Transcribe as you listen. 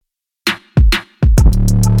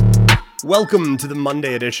Welcome to the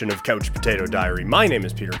Monday edition of Couch Potato Diary. My name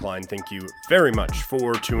is Peter Klein. Thank you very much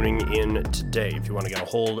for tuning in today. If you want to get a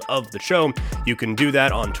hold of the show, you can do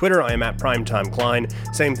that on Twitter. I am at Primetime Klein.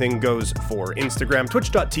 Same thing goes for Instagram,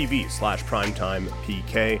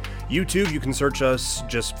 twitch.tv/primetimepk. YouTube, you can search us,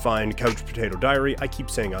 just find Couch Potato Diary. I keep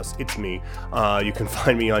saying us, it's me. You can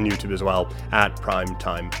find me on YouTube as well at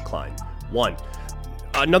Primetime Klein 1.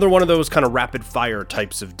 Another one of those kind of rapid fire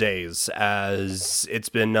types of days, as it's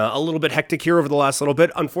been a little bit hectic here over the last little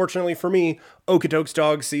bit. Unfortunately for me, Okotoks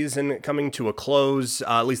dog season coming to a close,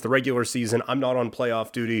 at least the regular season. I'm not on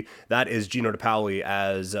playoff duty. That is Gino DePaoli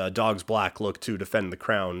as Dogs Black look to defend the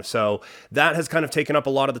crown. So that has kind of taken up a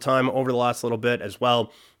lot of the time over the last little bit as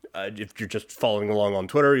well. If you're just following along on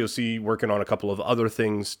Twitter, you'll see working on a couple of other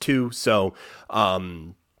things too. So, a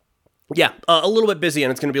little bit busy,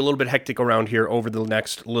 and it's going to be a little bit hectic around here over the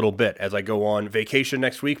next little bit as I go on vacation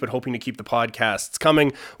next week, but hoping to keep the podcasts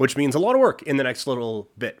coming, which means a lot of work in the next little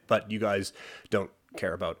bit, but you guys don't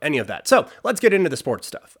care about any of that. So let's get into the sports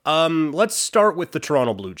stuff. Let's start with the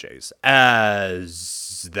Toronto Blue Jays,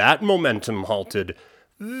 as that momentum halted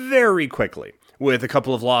very quickly with a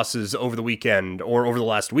couple of losses over the weekend, or over the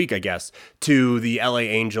last week, I guess, to the LA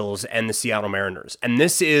Angels and the Seattle Mariners. And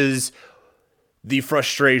this is the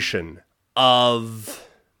frustration of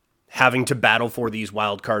having to battle for these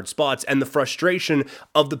wild card spots and the frustration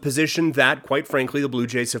of the position that, quite frankly, the Blue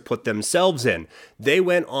Jays have put themselves in. They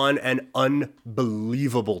went on an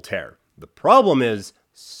unbelievable tear. The problem is,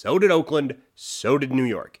 so did Oakland, so did New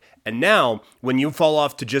York. And now, when you fall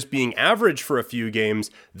off to just being average for a few games,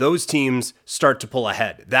 those teams start to pull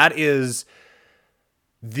ahead. That is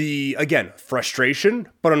again, frustration,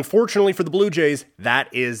 but unfortunately for the Blue Jays, that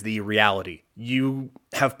is the reality. You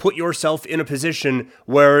have put yourself in a position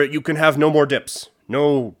where you can have no more dips.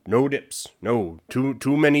 No dips. No,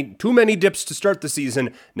 too many dips to start the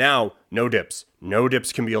season. Now, no dips. No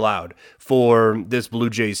dips can be allowed for this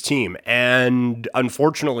Blue Jays team. And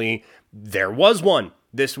unfortunately, there was one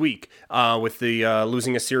this week with the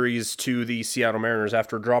losing a series to the Seattle Mariners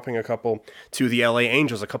after dropping a couple to the LA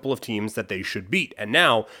Angels, a couple of teams that they should beat. And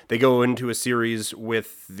now they go into a series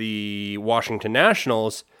with the Washington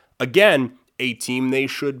Nationals, again, a team they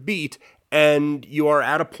should beat. And you are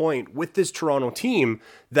at a point with this Toronto team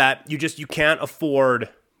that you can't afford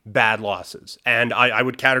bad losses. And I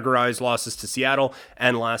would categorize losses to Seattle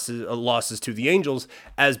and losses to the Angels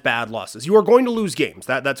as bad losses. You are going to lose games.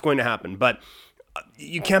 That's going to happen. But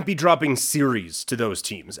you can't be dropping series to those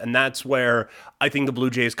teams. And that's where I think the Blue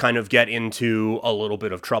Jays kind of get into a little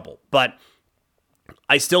bit of trouble. But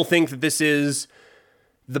I still think that this is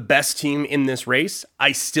the best team in this race.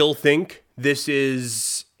 I still think this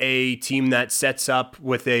is a team that sets up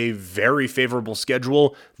with a very favorable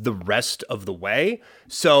schedule the rest of the way.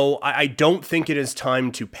 So I don't think it is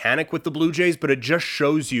time to panic with the Blue Jays, but it just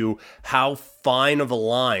shows you how fine of a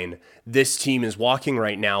line this team is walking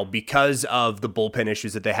right now because of the bullpen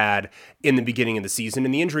issues that they had in the beginning of the season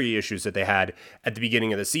and the injury issues that they had at the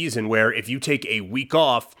beginning of the season, where if you take a week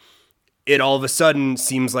off, it all of a sudden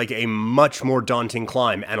seems like a much more daunting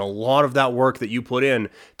climb. And a lot of that work that you put in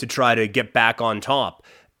to try to get back on top,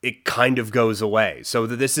 it kind of goes away. So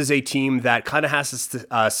this is a team that kind of has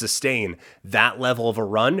to sustain that level of a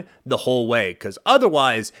run the whole way, because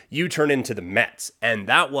otherwise you turn into the Mets. And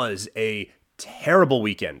that was a terrible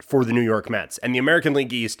weekend for the New York Mets. And the American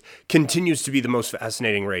League East continues to be the most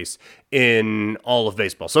fascinating race in all of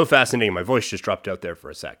baseball. So fascinating, my voice just dropped out there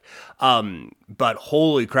for a sec. But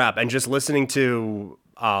holy crap. And just listening to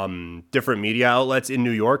different media outlets in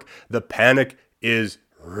New York, the panic is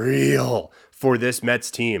real for this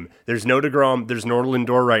Mets team. There's no DeGrom, there's no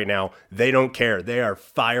Lindor right now. They don't care. They are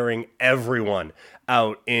firing everyone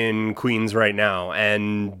out in Queens right now.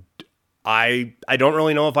 And I don't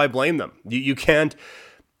really know if I blame them. You can't.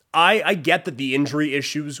 I get that the injury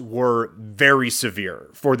issues were very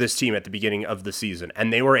severe for this team at the beginning of the season,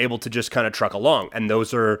 and they were able to just kind of truck along. And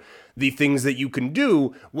those are the things that you can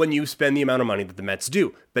do when you spend the amount of money that the Mets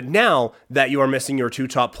do. But now that you are missing your two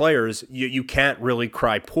top players, you can't really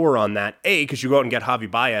cry poor on that. A, because you go out and get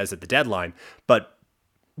Javi Baez at the deadline, but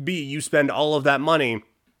B, you spend all of that money.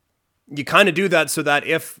 You kind of do that so that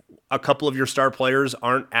if a couple of your star players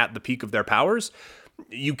aren't at the peak of their powers,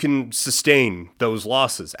 you can sustain those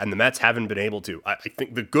losses. And the Mets haven't been able to. I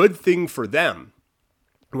think the good thing for them,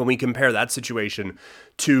 when we compare that situation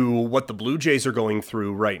to what the Blue Jays are going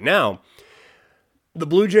through right now, the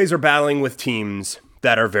Blue Jays are battling with teams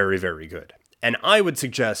that are very, very good. And I would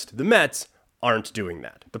suggest the Mets aren't doing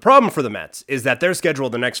that. The problem for the Mets is that their schedule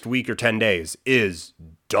the next week or 10 days is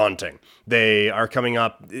daunting. They are coming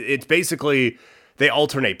up. It's basically they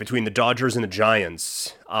alternate between the Dodgers and the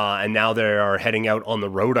Giants, and now they are heading out on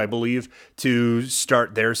the road, I believe, to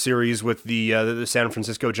start their series with the San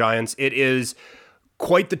Francisco Giants. It is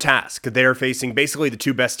quite the task. They're facing basically the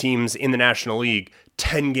two best teams in the National League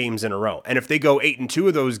 10 games in a row. And if they go 8-2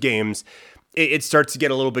 of those games, it starts to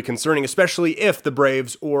get a little bit concerning, especially if the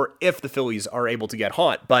Braves or if the Phillies are able to get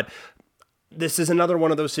hot. But this is another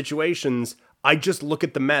one of those situations. I just look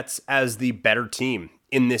at the Mets as the better team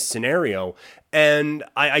in this scenario. And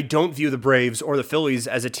I don't view the Braves or the Phillies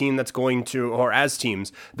as a team that's going to, or as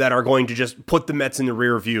teams that are going to just put the Mets in the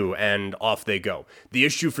rear view and off they go. The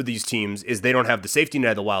issue for these teams is they don't have the safety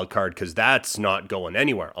net of the wild card, because that's not going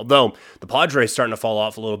anywhere. Although the Padres starting to fall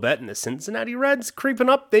off a little bit and the Cincinnati Reds creeping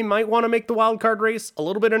up, they might want to make the wild card race a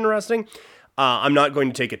little bit interesting. I'm not going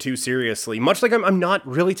to take it too seriously, much like I'm not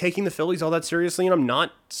really taking the Phillies all that seriously, and I'm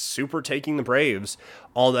not super taking the Braves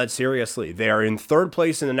all that seriously. They are in third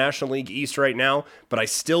place in the National League East right now, but I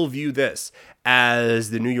still view this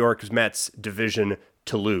as the New York Mets division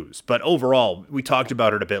to lose. But overall, we talked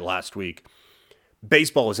about it a bit last week.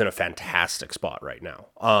 Baseball is in a fantastic spot right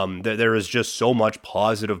now. There is just so much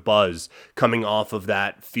positive buzz coming off of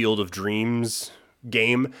that Field of Dreams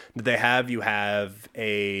game that they have. You have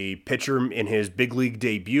a pitcher in his big league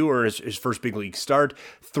debut, or his first big league start,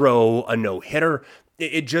 throw a no-hitter.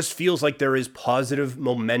 It just feels like there is positive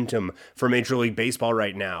momentum for Major League Baseball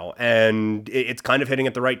right now, and it's kind of hitting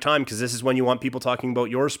at the right time, because this is when you want people talking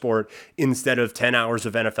about your sport instead of 10 hours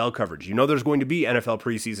of NFL coverage. You know there's going to be NFL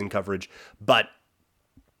preseason coverage, but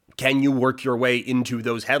can you work your way into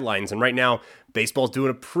those headlines? And right now, baseball's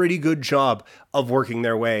doing a pretty good job of working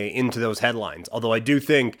their way into those headlines. Although I do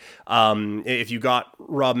think if you got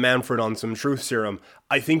Rob Manfred on some truth serum,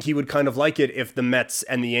 I think he would kind of like it if the Mets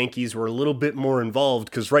and the Yankees were a little bit more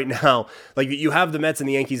involved. Because right now, like, you have the Mets and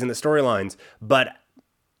the Yankees in the storylines, but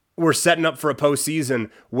we're setting up for a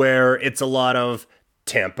postseason where it's a lot of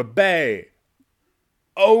Tampa Bay,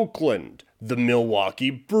 Oakland, the Milwaukee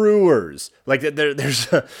Brewers. Like, there's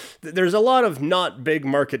a lot of not big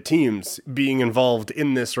market teams being involved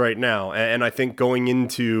in this right now. And I think going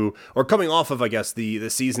into, or coming off of, I guess, the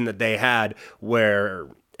season that they had, where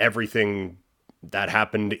everything that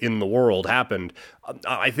happened in the world happened,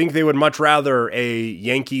 I think they would much rather a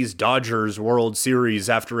Yankees-Dodgers World Series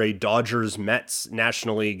after a Dodgers-Mets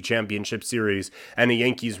National League Championship Series and a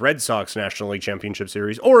Yankees-Red Sox National League Championship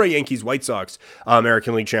Series, or a Yankees-White Sox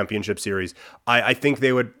American League Championship Series. I think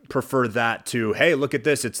they would prefer that to, hey, look at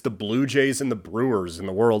this, it's the Blue Jays and the Brewers in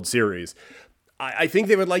the World Series. I think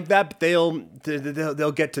they would like that, but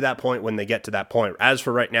they'll get to that point when they get to that point. As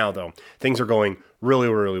for right now, though, things are going really,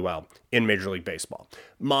 really well in Major League Baseball.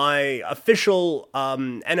 My official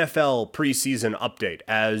NFL preseason update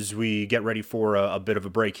as we get ready for a bit of a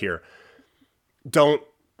break here. Don't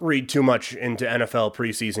read too much into NFL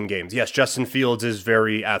preseason games. Yes, Justin Fields is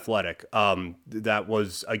very athletic. That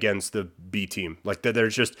was against the B team. Like, there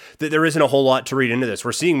isn't a whole lot to read into this.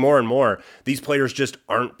 We're seeing more and more. These players just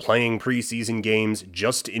aren't playing preseason games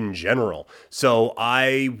just in general. So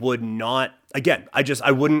I would not, again,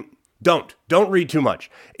 don't read too much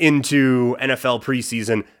into NFL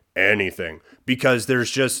preseason anything, because there's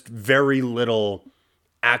just very little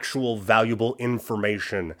actual valuable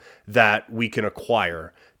information that we can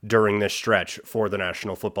acquire during this stretch for the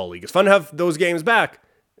National Football League. It's fun to have those games back.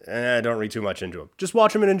 Don't read too much into them. Just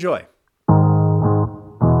watch them and enjoy.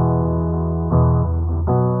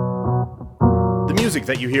 The music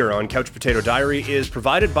that you hear on Couch Potato Diary is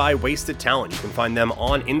provided by Wasted Talent. You can find them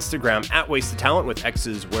on Instagram at Wasted Talent, with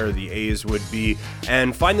X's where the A's would be,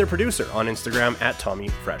 and find their producer on Instagram at Tommy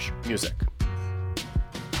Fresh Music.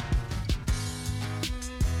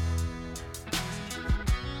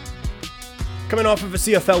 Coming off of a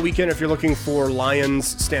CFL weekend, if you're looking for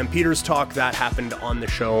Lions Stampeders talk, that happened on the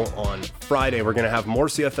show on Friday. We're going to have more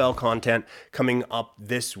CFL content coming up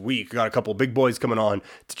this week. We got a couple of big boys coming on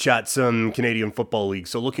to chat some Canadian Football League,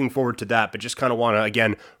 so looking forward to that. But just kind of want to,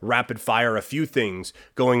 again, rapid fire a few things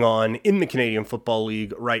going on in the Canadian Football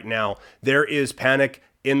League right now. There is panic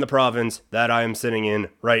in the province that I am sitting in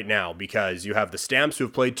right now, because you have the Stamps who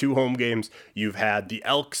have played 2 home games. You've had the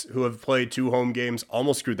Elks who have played 2 home games.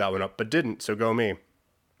 Almost screwed that one up, but didn't, so go me.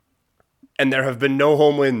 And there have been no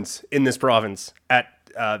home wins in this province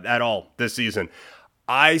at all this season.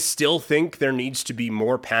 I still think there needs to be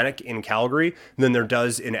more panic in Calgary than there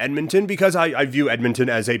does in Edmonton, because I view Edmonton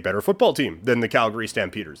as a better football team than the Calgary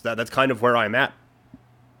Stampeders. That's kind of where I'm at.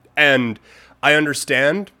 And I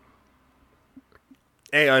understand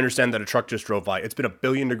that a truck just drove by. It's been 1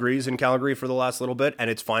 billion degrees in Calgary for the last little bit, and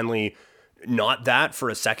it's finally not that for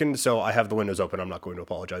a second, so I have the windows open. I'm not going to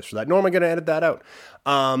apologize for that, nor am I going to edit that out,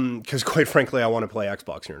 because quite frankly, I want to play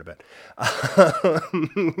Xbox here in a bit.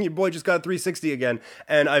 Your boy just got 360 again,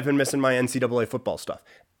 and I've been missing my NCAA football stuff.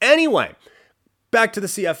 Anyway, back to the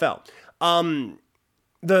CFL.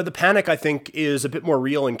 The panic, I think, is a bit more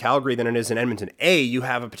real in Calgary than it is in Edmonton. You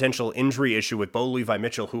have a potential injury issue with Bo Levi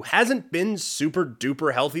Mitchell, who hasn't been super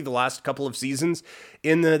duper healthy the last couple of seasons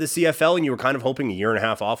in the CFL, and you were kind of hoping a year and a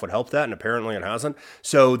half off would help that, and apparently it hasn't.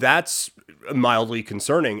 So that's mildly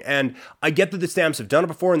concerning. And I get that the Stamps have done it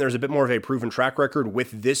before, and there's a bit more of a proven track record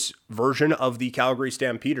with this version of the Calgary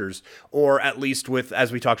Stampeders, or at least with,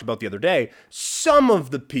 as we talked about the other day, some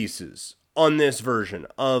of the pieces on this version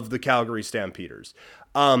of the Calgary Stampeders.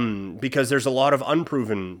 Because there's a lot of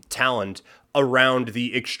unproven talent around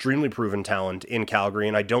the extremely proven talent in Calgary,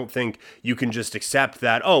 and I don't think you can just accept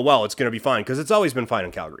that, oh, well, it's going to be fine, because it's always been fine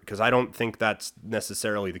in Calgary, because I don't think that's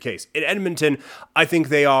necessarily the case. In Edmonton, I think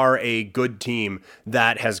they are a good team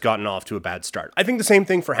that has gotten off to a bad start. I think the same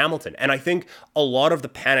thing for Hamilton, and I think a lot of the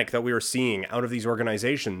panic that we are seeing out of these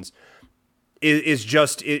organizations is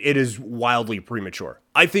just, it is wildly premature.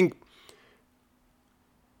 I think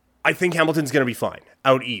Hamilton's going to be fine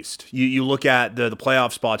out east. You look at the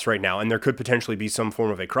playoff spots right now, and there could potentially be some form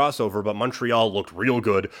of a crossover, but Montreal looked real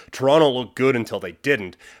good. Toronto looked good until they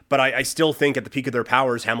didn't. But I still think at the peak of their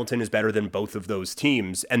powers, Hamilton is better than both of those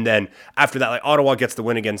teams. And then after that, like, Ottawa gets the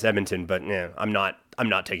win against Edmonton, but I'm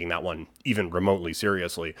not taking that one even remotely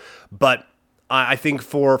seriously. But I think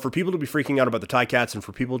for people to be freaking out about the Ticats and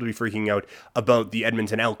for people to be freaking out about the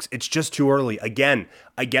Edmonton Elks, it's just too early. Again,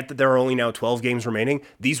 I get that there are only now 12 games remaining.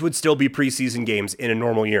 These would still be preseason games in a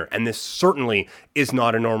normal year, and this certainly is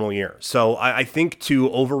not a normal year. So I think to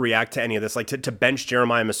overreact to any of this, like to bench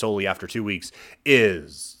Jeremiah Masoli after 2 weeks,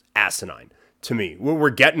 is asinine to me.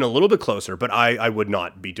 We're getting a little bit closer, but I would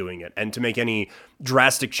not be doing it. And to make any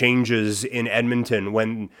drastic changes in Edmonton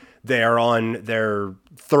when they are on their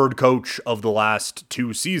third coach of the last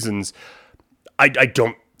 2 seasons, I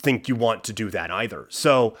don't think you want to do that either.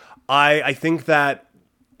 So I think that,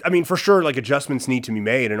 I mean, for sure, like, adjustments need to be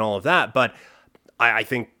made and all of that, but I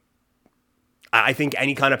think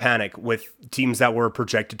any kind of panic with teams that were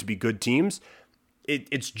projected to be good teams,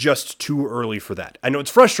 it's just too early for that. I know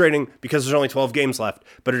it's frustrating because there's only 12 games left,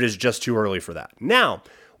 but it is just too early for that. Now,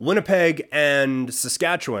 Winnipeg and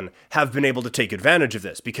Saskatchewan have been able to take advantage of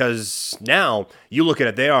this, because now you look at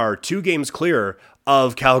it, they are 2 games clear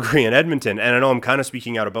of Calgary and Edmonton. And I know I'm kind of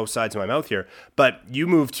speaking out of both sides of my mouth here, but you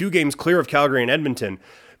move 2 games clear of Calgary and Edmonton.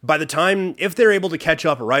 By the time, if they're able to catch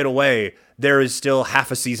up right away, there is still half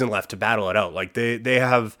a season left to battle it out. Like they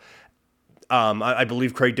have, I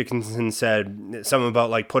believe Craig Dickinson said something about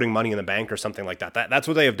like putting money in the bank or something like that. That's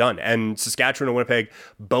what they have done. And Saskatchewan and Winnipeg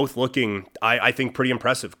both looking, I think, pretty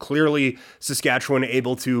impressive. Clearly, Saskatchewan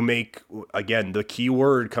able to make, again, the key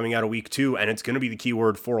word coming out of week 2, and it's going to be the key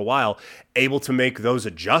word for a while, able to make those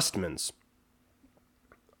adjustments.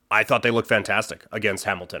 I thought they looked fantastic against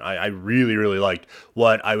Hamilton. I really, really liked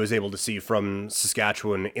what I was able to see from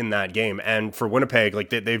Saskatchewan in that game. And for Winnipeg, like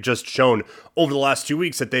they've just shown over the last 2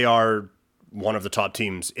 weeks that they are one of the top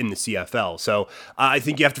teams in the CFL. So I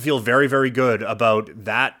think you have to feel very, very good about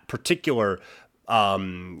that particular,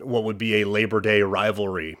 what would be a Labor Day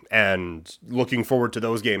rivalry, and looking forward to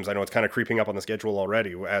those games. I know it's kind of creeping up on the schedule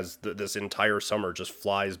already as this entire summer just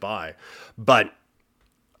flies by. But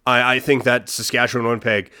I think that Saskatchewan and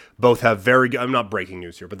Winnipeg both have I'm not breaking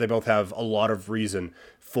news here, but they both have a lot of reason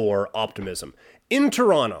for optimism. In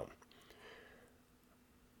Toronto,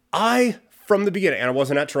 from the beginning, and I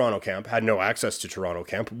wasn't at Toronto camp, had no access to Toronto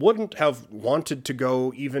camp, wouldn't have wanted to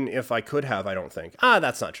go even if I could have, I don't think.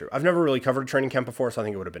 That's not true. I've never really covered a training camp before, so I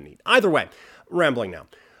think it would have been neat. Either way, rambling now.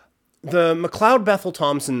 The McLeod Bethel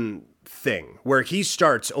Thompson thing, where he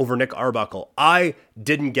starts over Nick Arbuckle, I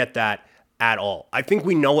didn't get that at all. I think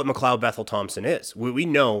we know what McLeod Bethel Thompson is. We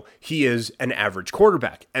know he is an average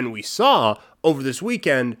quarterback, and we saw over this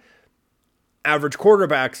weekend average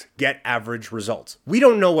quarterbacks get average results. We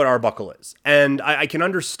don't know what Arbuckle is. And I can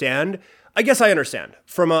understand, I guess I understand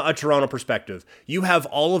from a Toronto perspective. You have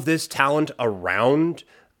all of this talent around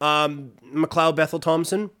McLeod Bethel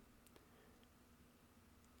Thompson.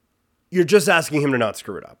 You're just asking him to not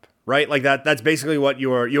screw it up, right? Like that's basically what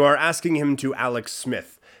you are asking him to Alex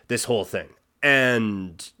Smith this whole thing.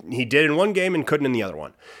 And he did in one game and couldn't in the other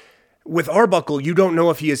one. With Arbuckle, you don't know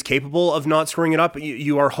if he is capable of not screwing it up.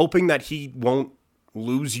 You are hoping that he won't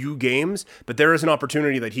lose you games, but there is an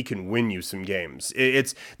opportunity that he can win you some games.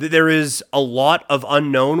 There is a lot of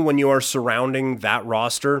unknown when you are surrounding that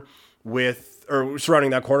surrounding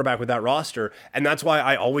that quarterback with that roster, and that's why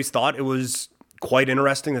I always thought it was quite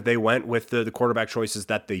interesting that they went with the quarterback choices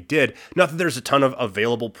that they did. Not that there's a ton of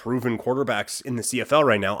available proven quarterbacks in the CFL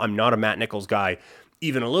right now. I'm not a Matt Nichols guy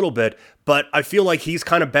even a little bit, but I feel like he's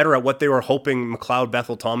kind of better at what they were hoping McLeod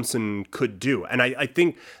Bethel Thompson could do. And I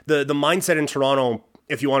think the mindset in Toronto,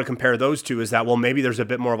 if you want to compare those two, is that, well, maybe there's a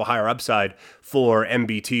bit more of a higher upside for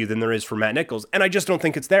MBT than there is for Matt Nichols. And I just don't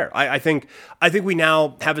think it's there. I think we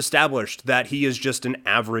now have established that he is just an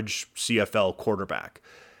average CFL quarterback.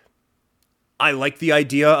 I like the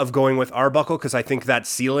idea of going with Arbuckle because I think that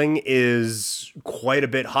ceiling is quite a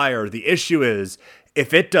bit higher. The issue is,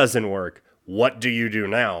 if it doesn't work, what do you do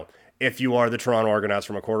now? If you are the Toronto Argonauts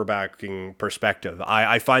from a quarterbacking perspective.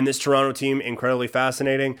 I find this Toronto team incredibly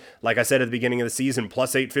fascinating. Like I said at the beginning of the season,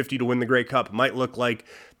 plus 850 to win the Grey Cup might look like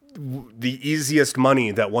the easiest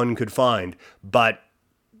money that one could find, but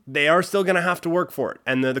they are still going to have to work for it.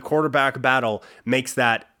 And the quarterback battle makes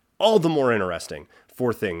that all the more interesting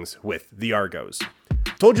for things with the Argos.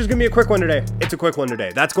 Told you it's going to be a quick one today. It's a quick one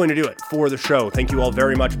today. That's going to do it for the show. Thank you all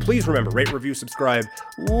very much. Please remember, rate, review, subscribe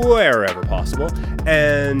wherever possible.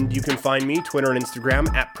 And you can find me, Twitter and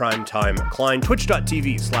Instagram, at PrimetimeKlein,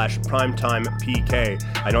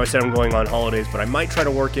 twitch.tv/PrimetimePK. I know I said I'm going on holidays, but I might try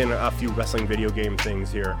to work in a few wrestling video game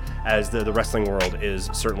things here, as the wrestling world is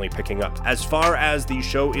certainly picking up. As far as the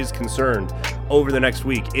show is concerned, over the next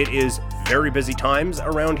week, it is very busy times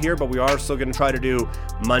around here, but we are still going to try to do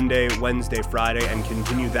Monday, Wednesday, Friday, and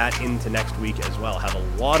continue that into next week as well. Have a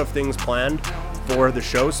lot of things planned for the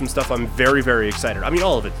show. Some stuff I'm very, very excited. I mean,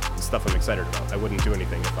 all of it is stuff I'm excited about. I wouldn't do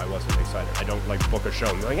anything if I wasn't excited. I don't like book a show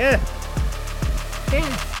and be like,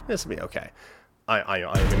 this will be okay. I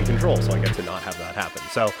am in control, so I get to not have that happen.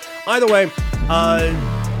 So either way,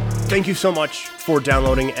 thank you so much for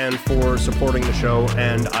downloading and for supporting the show,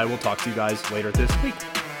 and I will talk to you guys later this week.